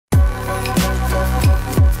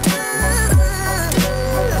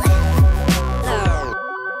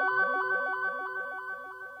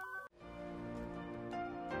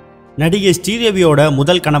நடிகை ஸ்ரீதேவியோட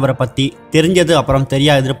முதல் கணவரை பத்தி தெரிஞ்சது அப்புறம்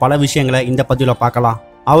தெரியாதது பல விஷயங்களை இந்த பதிவுல பார்க்கலாம்.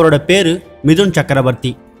 அவரோட பேரு மிதுன்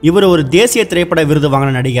சக்கரவர்த்தி. இவர் ஒரு தேசிய திரைப்பட விருது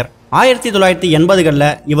வாங்கின நடிகர். 1980களில்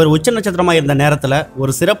இவர் உச்ச நட்சத்திரமா இருந்த நேரத்துல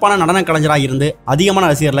ஒரு சிறப்பான நடன கலைஞராக இருந்து அதிகமான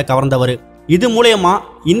ரசிகர்களை கவர்ந்தவர். இது மூலயமா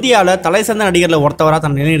இந்தியாவில் தலை சிறந்த நடிகர்ல ஒருத்தவராக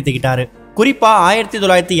தன்னை நிலைநிறுத்திக்கிட்டாரு. குறிப்பா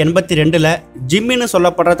 1982ல் ஜிம்மின்னு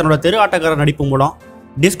சொல்லப்படுற தன்னோட தெரு ஆட்டக்காரர் நடிப்பு மூலம்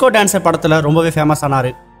டிஸ்கோ டான்ஸர் படத்துல ரொம்பவே ஃபேமஸ்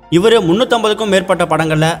ஆனாரு. இவர் 350க்கும் மேற்பட்ட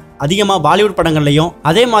படங்கள்ல அதிகமாக பாலிவுட் படங்கள்லையும்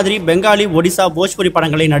அதே மாதிரி பெங்காலி, ஒடிசா, போஜ்புரி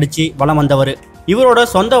படங்களையும் நடிச்சு வலம் வந்தவர். இவரோட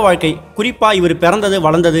சொந்த வாழ்க்கை, குறிப்பா இவர் பிறந்தது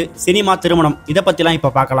வளர்ந்தது, சினிமா, திருமணம், இதை பத்திலாம்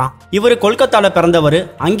இப்ப பார்க்கலாம். இவர் கொல்கத்தால பிறந்தவர்.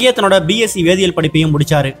 அங்கேயே தன்னோட பிஎஸ்சி வேதியியல் படிப்பையும்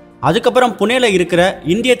முடிச்சாரு. அதுக்கப்புறம் புனேல இருக்கிற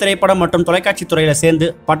இந்திய திரைப்படம் மற்றும் தொலைக்காட்சி துறையில சேர்ந்து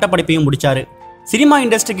பட்டப்படிப்பையும் முடிச்சாரு. சினிமா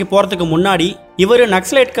இண்டஸ்ட்ரிக்கு போறதுக்கு முன்னாடி இவர்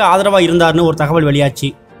நக்சலைட்க்கு ஆதரவா இருந்தார்னு ஒரு தகவல் வெளியாச்சு.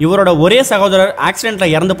 இவரோட ஒரே சகோதரர் ஆக்சிடென்ட்ல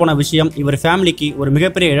இறந்து போன விஷயம் இவர் ஃபேமிலிக்கு ஒரு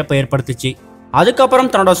மிகப்பெரிய இழப்பை ஏற்படுத்துச்சு. அதுக்கப்புறம்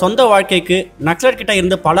தன்னோட சொந்த வாழ்க்கைக்கு நக்சலைட் கிட்ட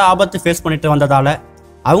இருந்து பல ஆபத்து ஃபேஸ் பண்ணிட்டு வந்ததால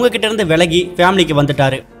அவங்க கிட்ட இருந்து விலகி ஃபேமிலிக்கு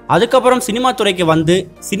வந்துட்டாரு. அதுக்கப்புறம் சினிமா துறைக்கு வந்து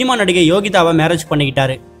சினிமா நடிகை யோகிதாவை மேரேஜ்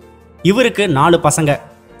பண்ணிக்கிட்டாரு. இவருக்கு 4 பசங்க.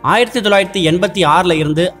 1986ல்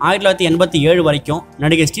இருந்து 1987 வரைக்கும்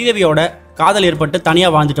நடிகை ஸ்ரீதேவியோட காதல் ஏற்பட்டு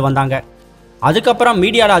தனியாக வாழ்ந்துட்டு வந்தாங்க. அதுக்கப்புறம்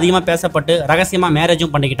மீடியாவில் அதிகமாக பேசப்பட்டு ரகசியமாக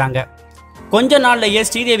மேரேஜும் பண்ணிக்கிட்டாங்க. கொஞ்ச நாள்லயே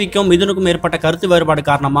ஸ்ரீதேவிக்கும் மிதுனுக்கும் ஏற்பட்ட கருத்து வேறுபாடு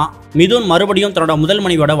காரணமா மிதுன் மறுபடியும் தன்னோட முதல்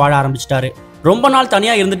மனைவியோட வாழ ஆரம்பிச்சிட்டாரு. ரொம்ப நாள்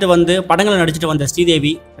தனியா இருந்துட்டு வந்து படங்களை நடிச்சுட்டு வந்த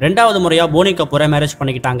ஸ்ரீதேவி 2வது முறையா போனி கபூரை மேரேஜ்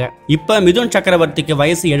பண்ணிக்கிட்டாங்க. இப்ப மிதுன் சக்கரவர்த்திக்கு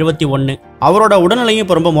வயசு 71. அவரோட உடல்நிலையும்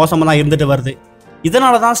இப்போ ரொம்ப மோசமா தான் இருந்துட்டு வருது.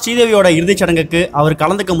 இதனாலதான் ஸ்ரீதேவியோட இறுதிச் சடங்குக்கு அவர்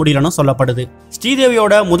கலந்துக்க முடியலன்னு சொல்லப்படுது.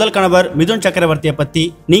 ஸ்ரீதேவியோட முதல் கணவர் மிதுன் சக்கரவர்த்தியை பத்தி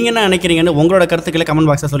நீங்க என்ன நினைக்கிறீங்கன்னு உங்களோட கருத்துக்களை கமெண்ட்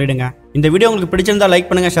பாக்ஸ்ல சொல்லிடுங்க. இந்த வீடியோ உங்களுக்கு பிடிச்சிருந்தா லைக்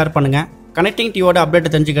பண்ணுங்க, ஷேர் பண்ணுங்க. கனெக்டிங் டிவியோட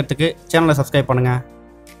அப்டேட் தெரிஞ்சுக்கிறதுக்கு சேனலை சப்ஸ்கிரைப் பண்ணுங்க.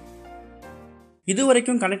 இது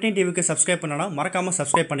வரைக்கும் கனெக்டிங் டிவிக்கு சப்ஸ்கிரைப் பண்ணனா மறக்காம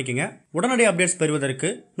சப்ஸ்கிரைப் பண்ணிக்கங்க. உடனடி அப்டேட்ஸ் பெறுவதற்கு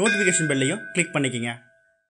நோட்டிஃபிகேஷன் பெல்லையும் கிளிக் பண்ணிக்கங்க.